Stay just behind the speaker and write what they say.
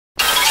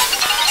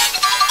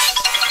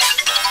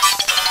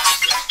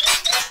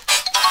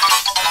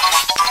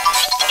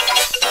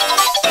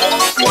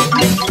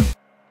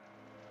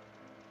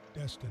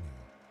destiny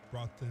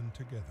brought them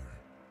together.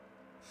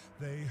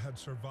 They had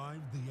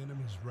survived the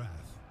enemy's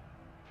wrath.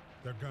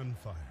 Their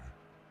gunfire,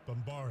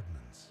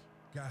 bombardments,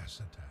 gas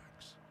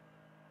attacks.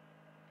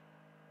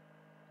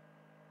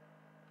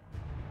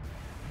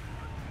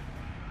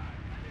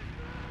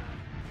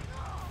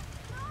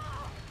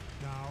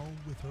 Now,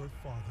 with her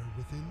father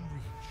within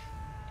reach,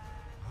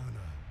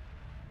 Anna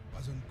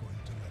wasn't going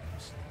to let him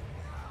slip away.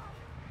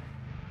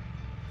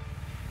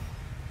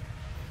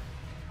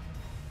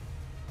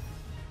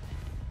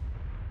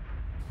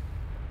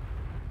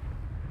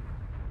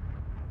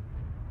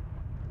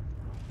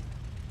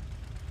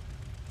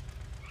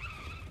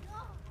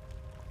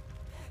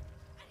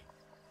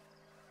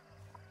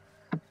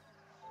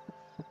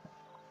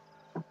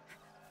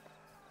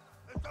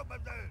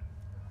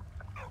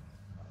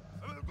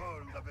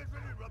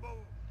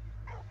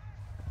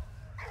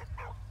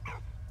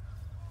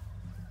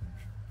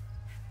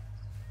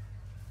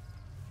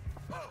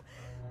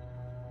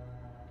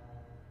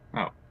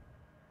 Oh,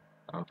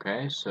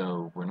 okay,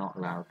 so we're not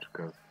allowed to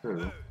go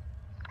through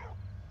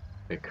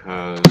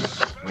because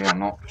we are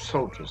not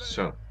soldiers,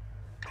 so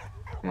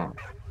come on,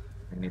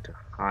 we need to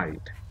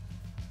hide.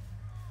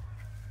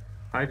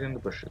 Hide in the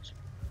bushes.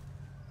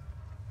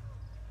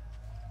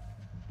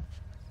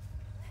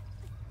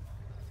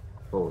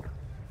 Forward.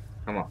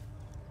 Come on.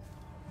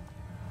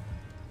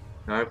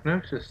 Now I've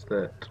noticed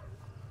that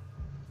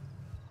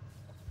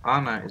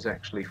Anna is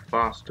actually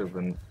faster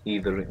than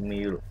either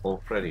Emil or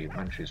Freddy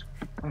when she's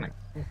running.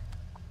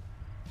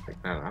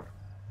 Pick that up.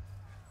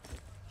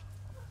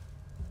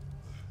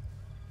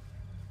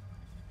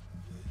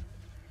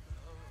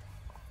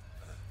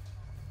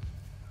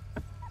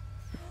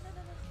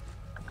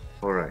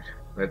 Alright,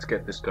 let's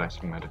get this guy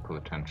some medical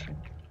attention.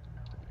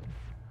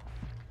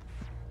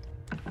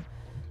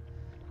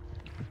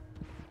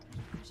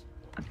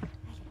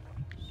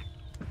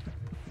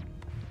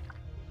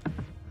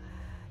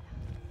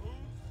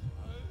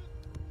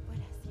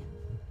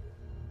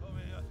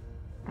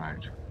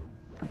 Right.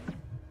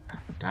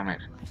 Damn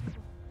it.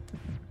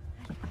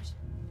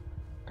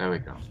 There we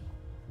go.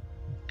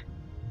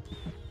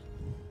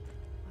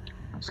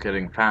 It's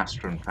getting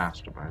faster and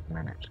faster by the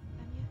minute.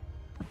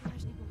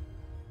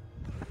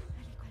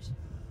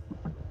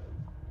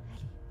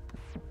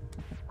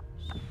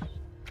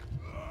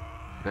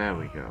 There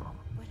we go.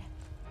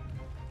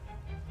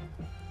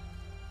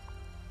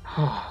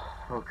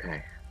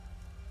 Okay.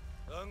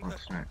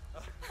 What's next?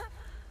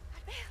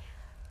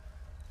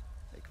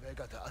 Ik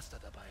weigerte Asta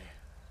dabei.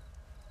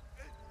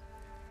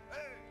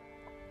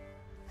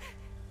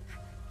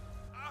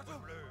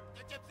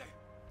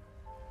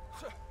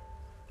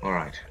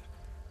 Alright.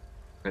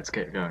 Let's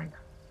get going.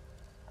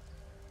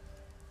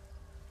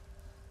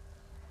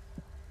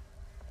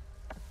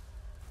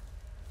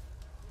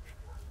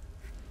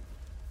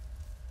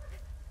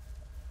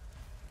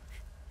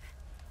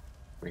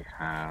 We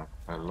have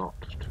a lot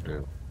to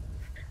do.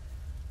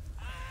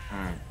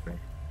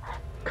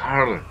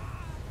 Karl!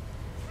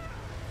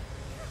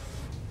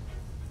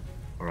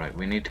 Alright,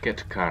 we need to get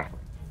to Karl.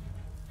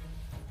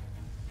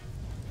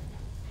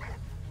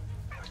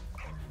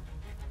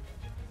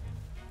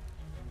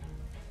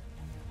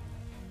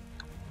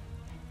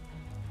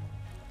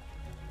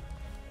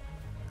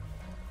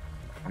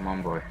 Come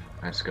on, boy.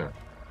 Let's go.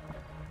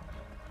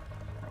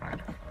 Alright.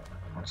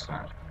 What's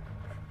that?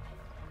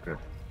 Good.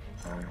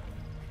 Come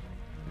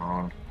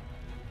on.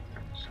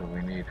 So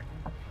we need...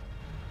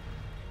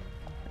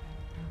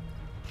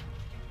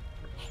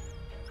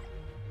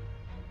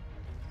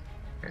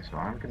 Okay, so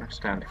I'm gonna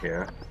stand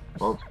here.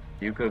 Walt,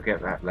 you go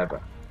get that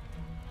lever.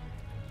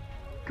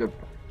 Good.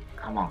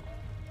 Come on.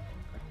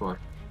 Good boy.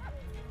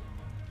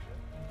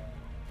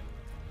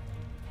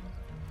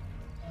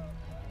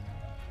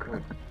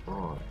 Good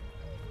boy.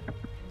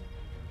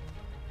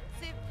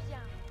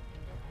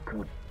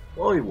 Good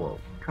boy,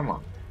 Walt. Come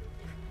on.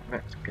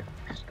 Let's get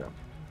this done.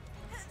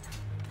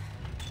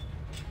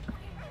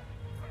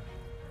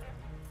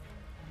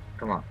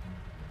 Come on.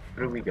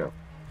 Through we go.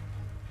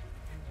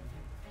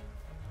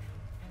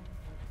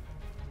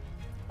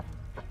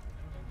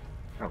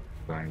 Oh,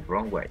 going the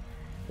wrong way.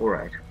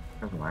 Alright,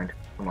 never mind.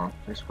 Come on,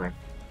 this way.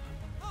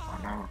 Oh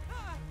no.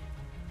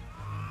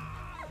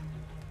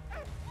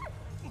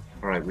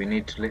 Alright, we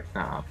need to lift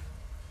that up.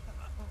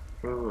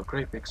 Through a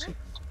great big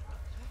sequence.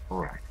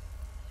 Alright.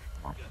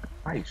 Come on.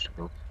 I used to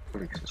build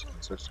police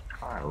systems as a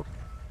child.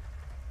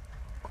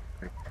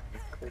 Click,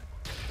 click, click,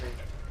 click.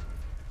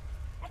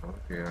 Oh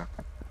dear.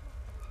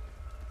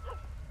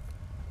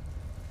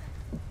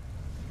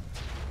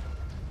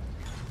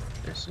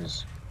 This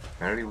is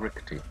very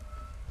rickety.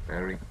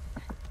 Very...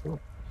 Ooh,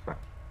 what's that?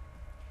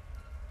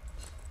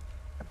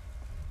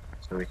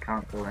 So we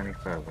can't go any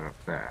further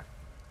up there.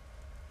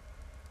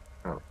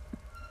 Oh.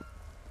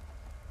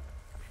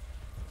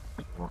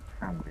 So what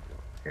can we do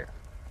up here?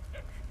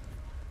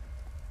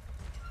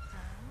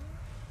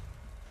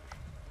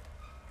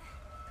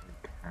 We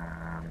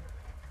can...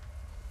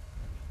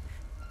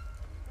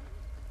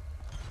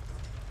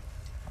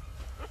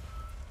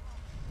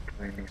 What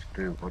do we need to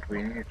do? What do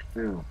we need to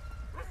do?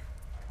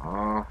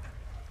 Oh.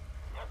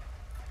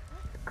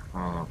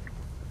 Karl.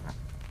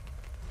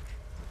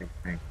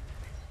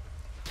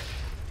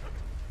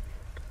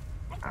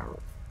 arrow.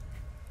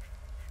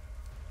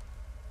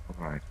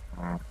 Alright.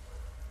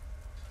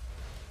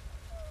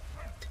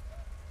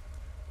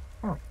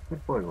 Oh,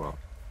 good boy, Walt.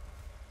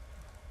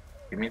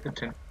 Give me the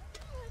tin.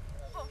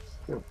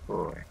 Good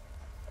boy.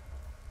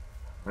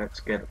 Let's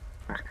get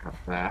back up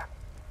there.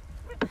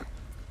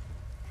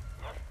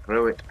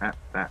 Throw it at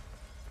that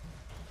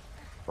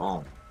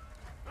bomb.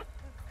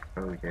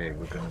 Oh yeah,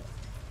 we're gonna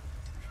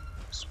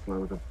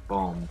explode a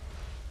bomb.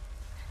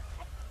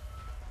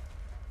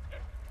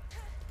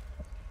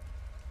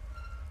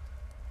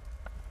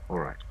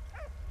 Alright,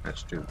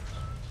 let's do this.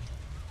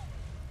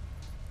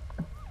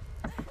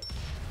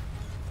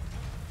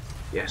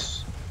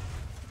 Yes.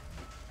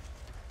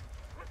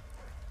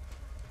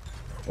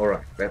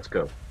 Alright, let's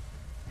go.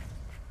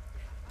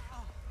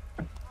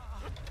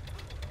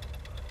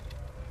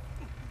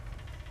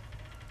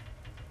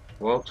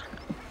 Walt,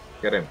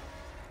 get him.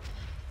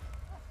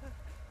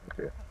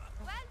 Okay.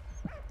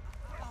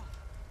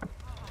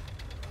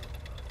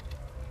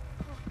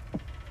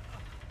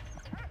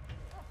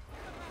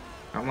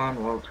 Come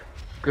on, Walt.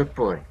 Good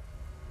boy.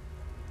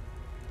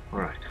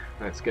 Alright,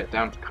 let's get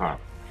down to Karl.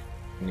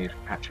 We need to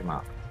patch him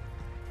up.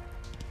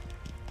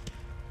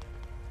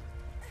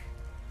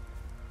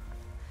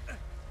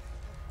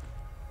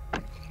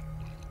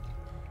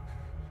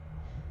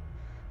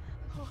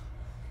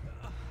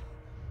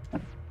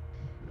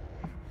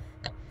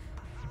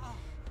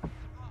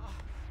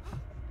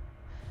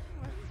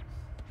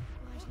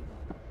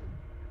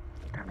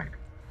 Damn it.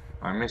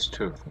 I missed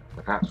two of them,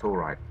 but that's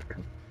alright. We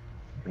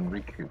can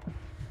recoup.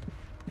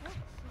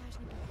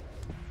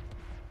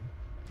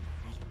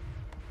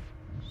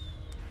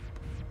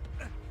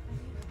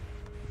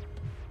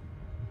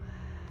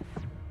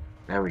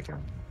 There we go.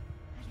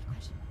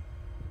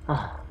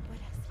 Oh,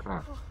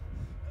 God.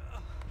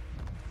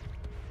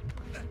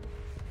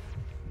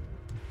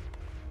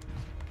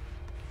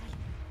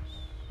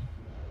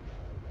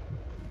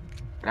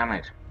 Damn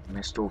it. I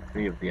missed all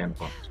three of the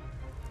endpoints.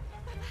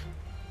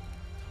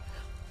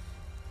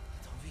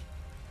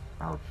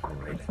 Oh,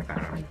 great.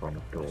 Baron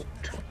von Dorp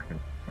took him.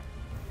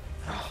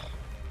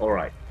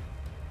 Alright.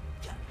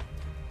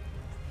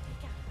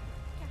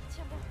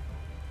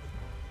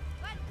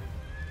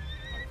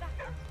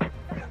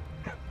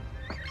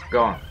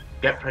 Go on.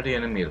 Get ready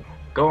in a meal.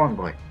 Go on,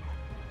 boy.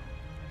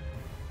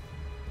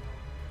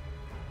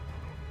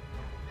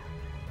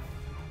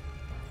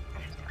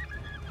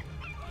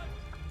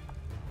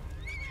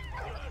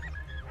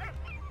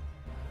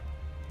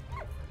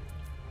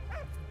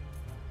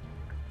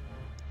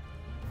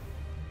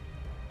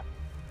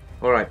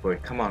 Alright, boy,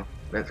 come on.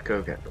 Let's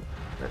go get them.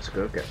 Let's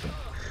go get them.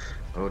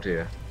 Oh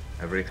dear.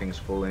 Everything's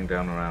falling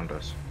down around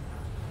us.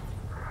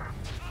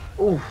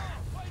 Oof.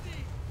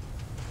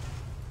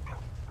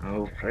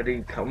 Oh,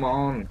 Freddy, come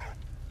on.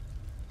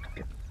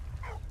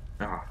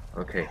 Ah,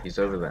 okay, he's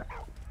over there.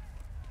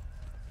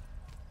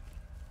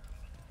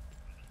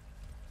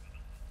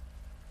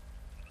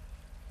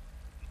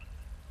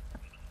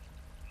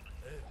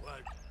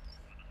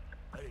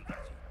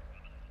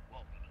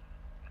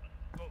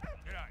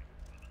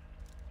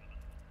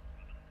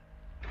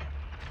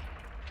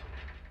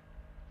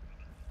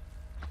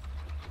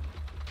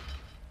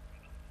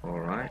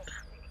 Alright.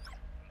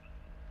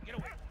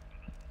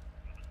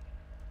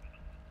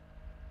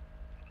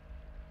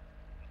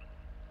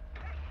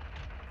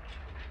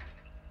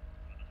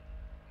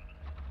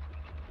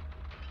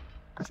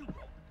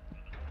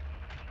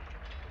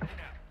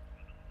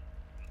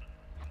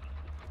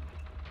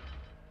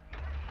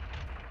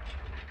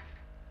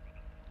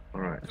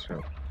 Alright, so.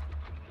 Come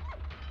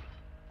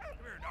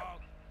here,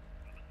 dog.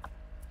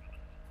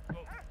 Go,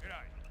 get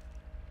out.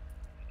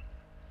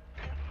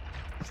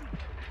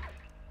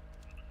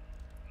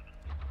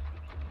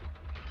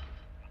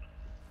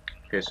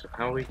 Okay, so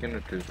how are we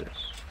gonna do this?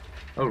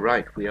 Oh,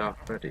 right, we are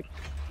Freddy.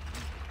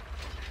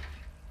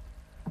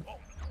 Whoa.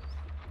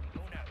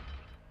 Go now.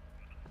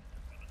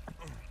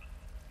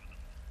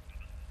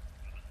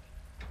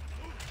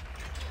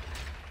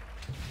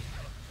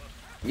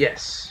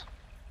 Yes!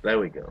 There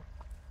we go.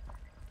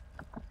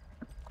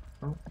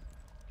 Oh.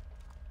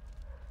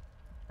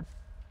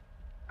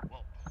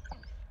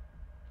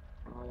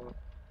 Whoa.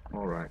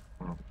 Alright,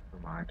 well,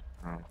 never mind.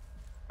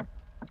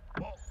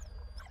 Whoa.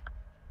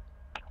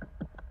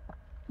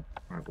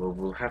 Right, well,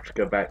 we'll have to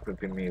go back with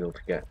the meal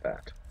to get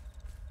that.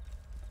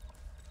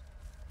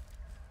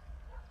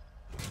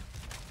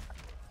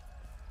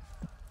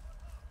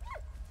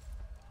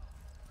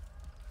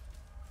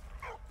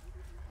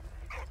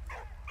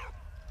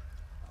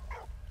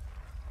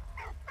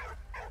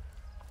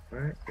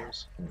 Where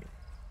is he?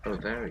 Oh,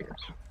 there he is.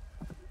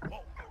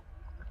 Whoa.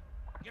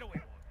 Get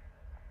away,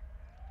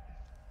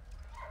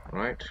 boy.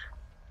 Right.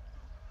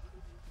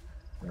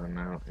 We're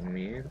now in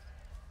meal.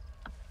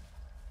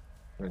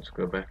 Let's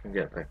go back and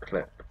get that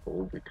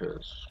collectible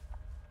because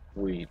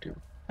we're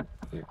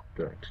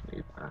going to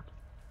need that.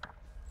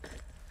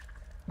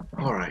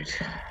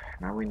 Alright,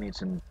 now we need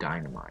some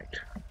dynamite.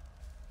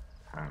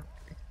 Apparently.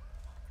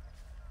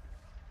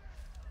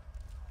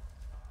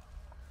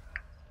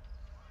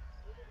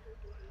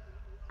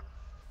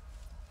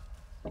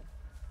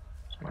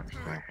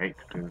 hate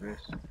to do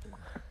this.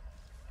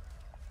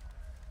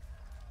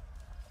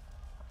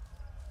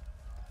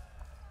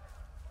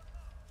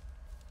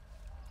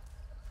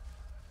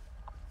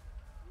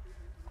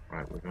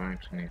 Right, we're going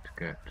to need to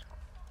get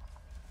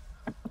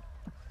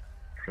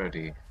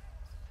Freddy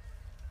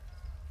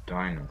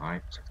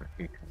dynamite so that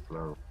he can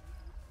blow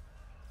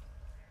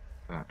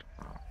that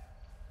up.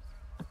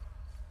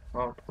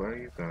 Walt, where are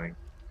you going?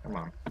 Come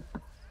on.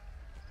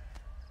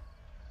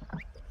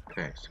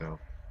 Okay, so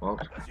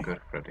Walt, go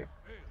to Freddy.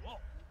 Hey, Walt.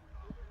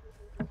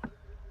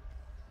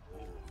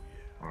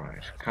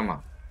 Alright, come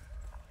on.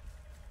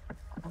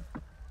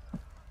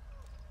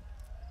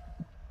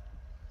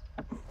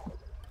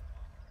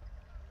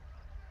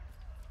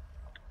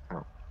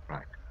 Oh,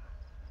 right.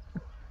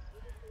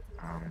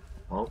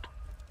 Walt,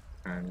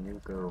 and you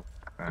go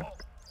back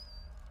Walt.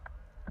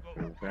 Go.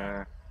 through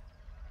there.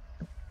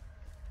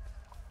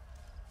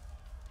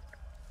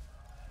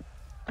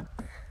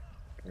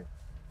 Give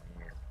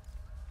me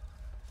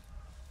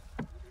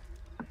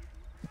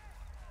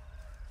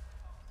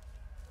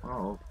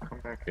Walt, come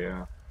back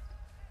here.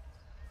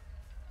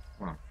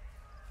 Come on.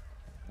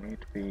 You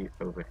need to be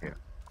over here.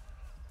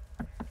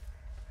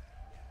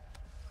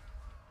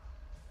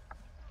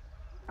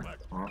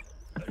 Walt,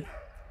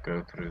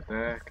 go through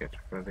there, get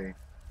Freddy.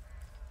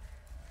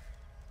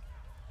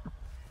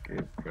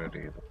 Give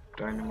Freddy the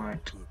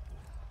dynamite.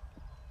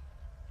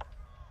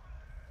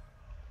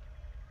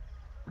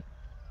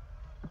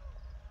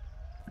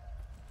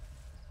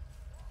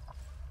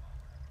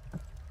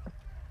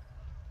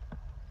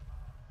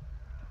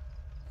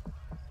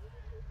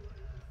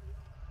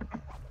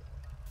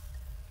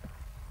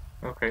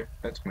 Okay,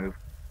 let's move.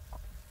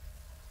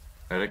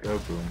 Let it go,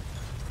 boom.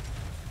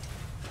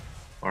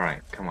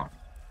 Alright, come on.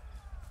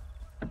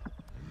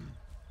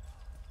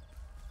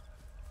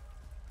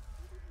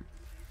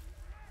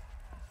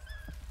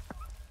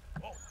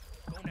 Walt.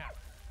 Go now.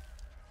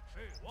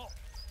 Hey, Walt.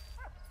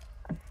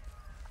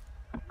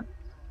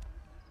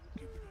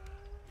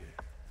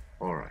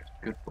 Alright,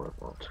 good boy,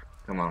 Walt.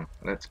 Come on,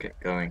 let's get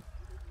going.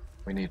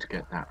 We need to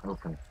get that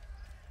open.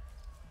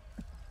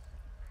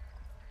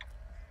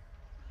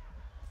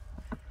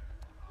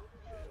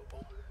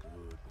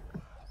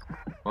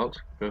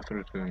 Walt, go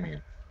through to Emil.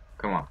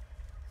 Come on,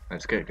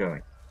 let's get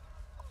going.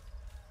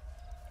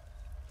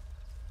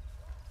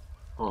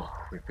 Oh,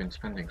 we've been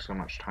spending so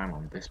much time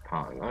on this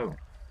part alone.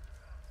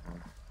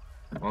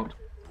 Walt,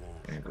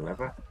 you need a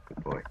lever?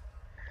 Good boy.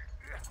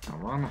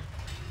 Come on.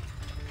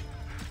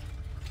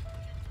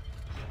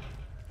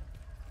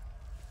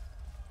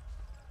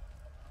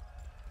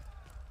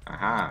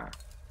 Aha!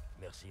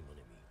 Merci, mon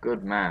ami.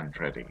 Good man,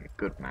 Freddy.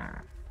 Good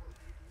man.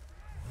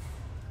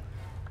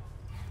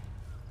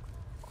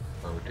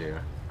 Oh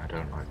dear, I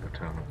don't like the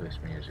tone of this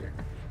music.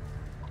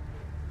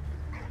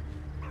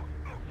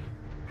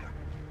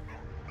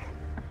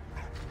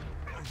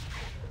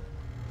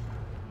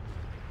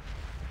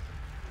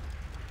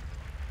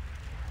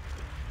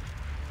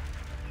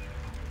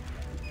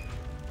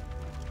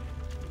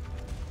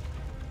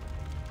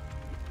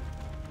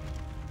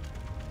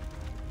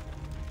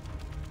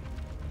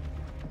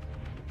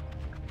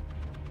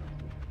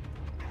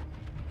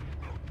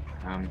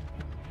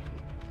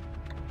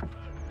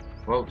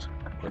 Walt,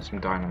 get some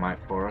dynamite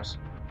for us.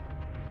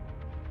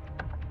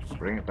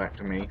 Bring it back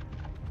to me.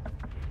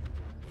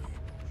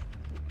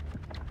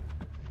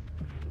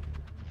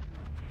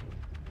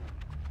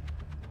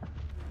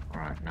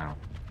 Alright, now.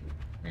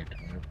 Need to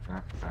move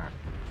that back.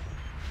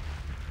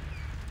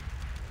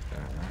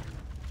 There.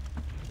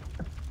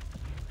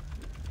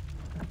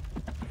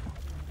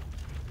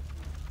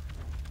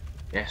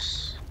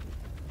 Yes.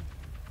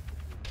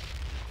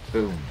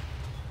 Boom.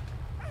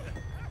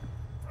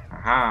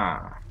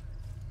 Aha!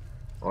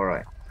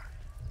 Alright,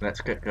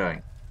 let's get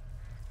going.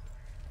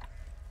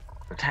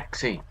 The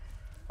taxi!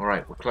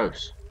 Alright, we're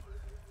close.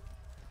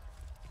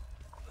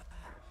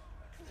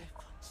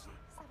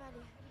 Ça va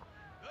aller.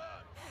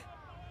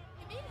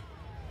 Émile?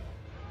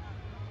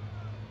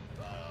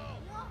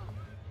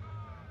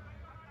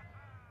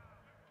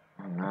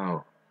 Oh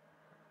no.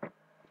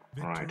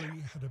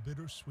 Victory had a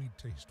bittersweet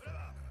taste for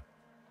Anna.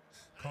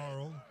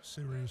 Karl,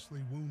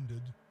 seriously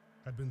wounded,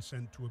 had been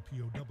sent to a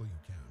POW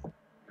camp.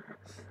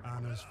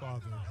 Anna's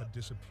father had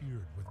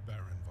disappeared with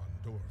Baron von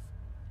Dorf,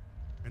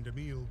 and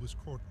Emil was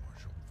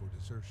court-martialed for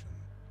desertion.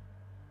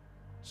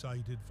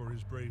 Cited for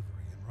his bravery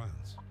in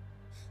Reims,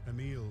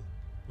 Emil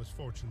was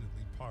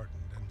fortunately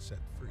pardoned and set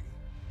free.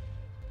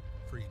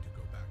 Free to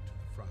go back to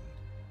the front.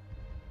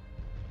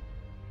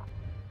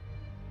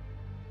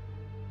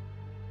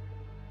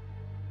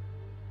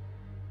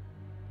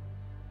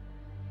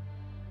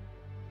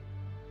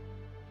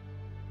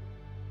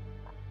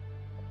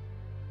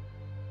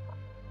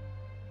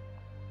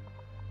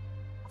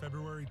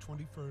 February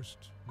 21st,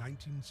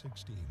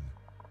 1916.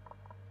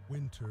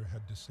 Winter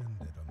had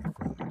descended on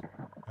the front.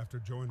 After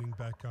joining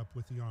back up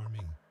with the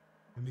army,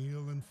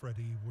 Emil and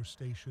Freddy were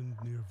stationed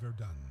near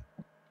Verdun,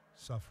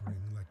 suffering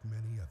like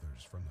many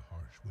others from the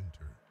harsh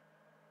winter.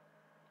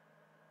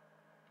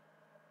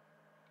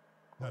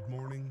 That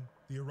morning,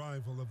 the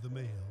arrival of the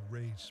mail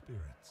raised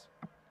spirits.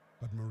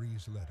 But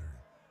Marie's letter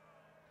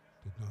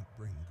did not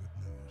bring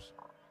good news.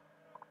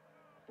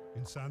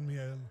 In San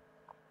Miel,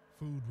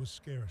 food was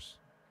scarce,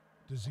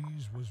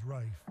 disease was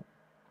rife,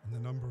 and the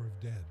number of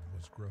dead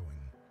was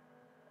growing.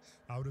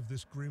 Out of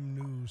this grim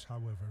news,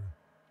 however,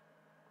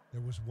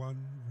 there was one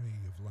ray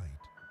of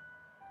light.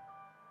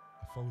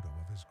 A photo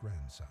of his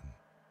grandson,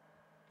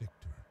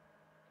 Victor,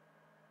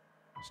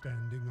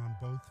 standing on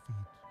both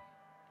feet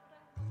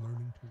and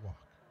learning to walk.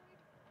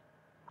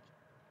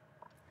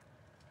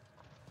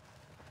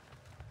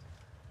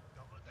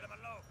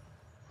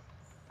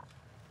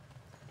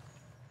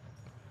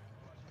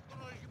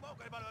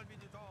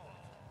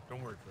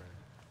 Don't worry, Fred.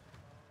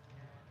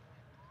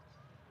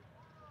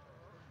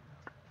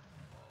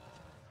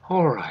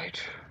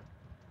 Alright.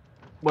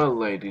 Well,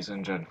 ladies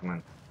and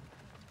gentlemen,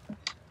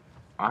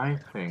 I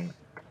think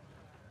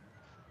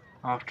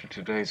after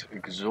today's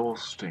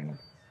exhausting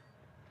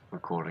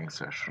recording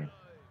session,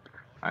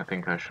 I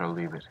think I shall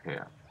leave it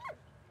here.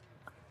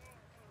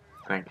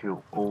 Thank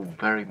you all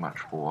very much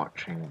for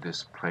watching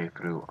this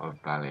playthrough of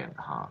Valiant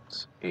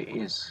Hearts. It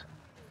is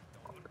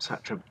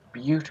such a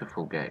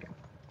beautiful game,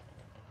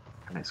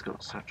 and it's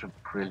got such a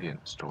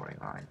brilliant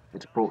storyline.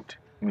 It's brought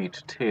me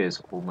to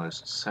tears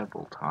almost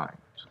several times.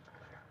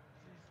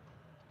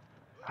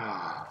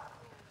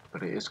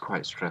 But it is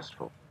quite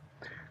stressful.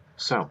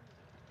 So,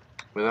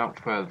 without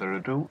further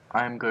ado,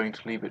 I am going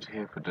to leave it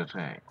here for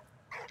today.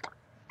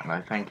 And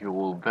I thank you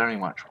all very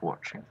much for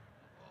watching.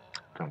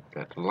 Don't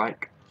forget to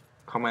like,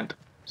 comment,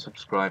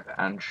 subscribe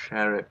and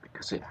share it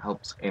because it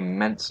helps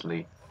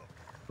immensely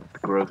with the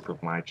growth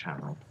of my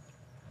channel.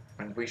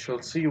 And we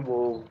shall see you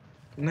all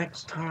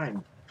next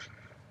time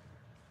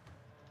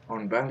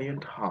on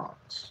Valiant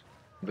Hearts,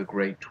 The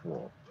Great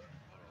War.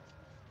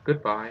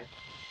 Goodbye.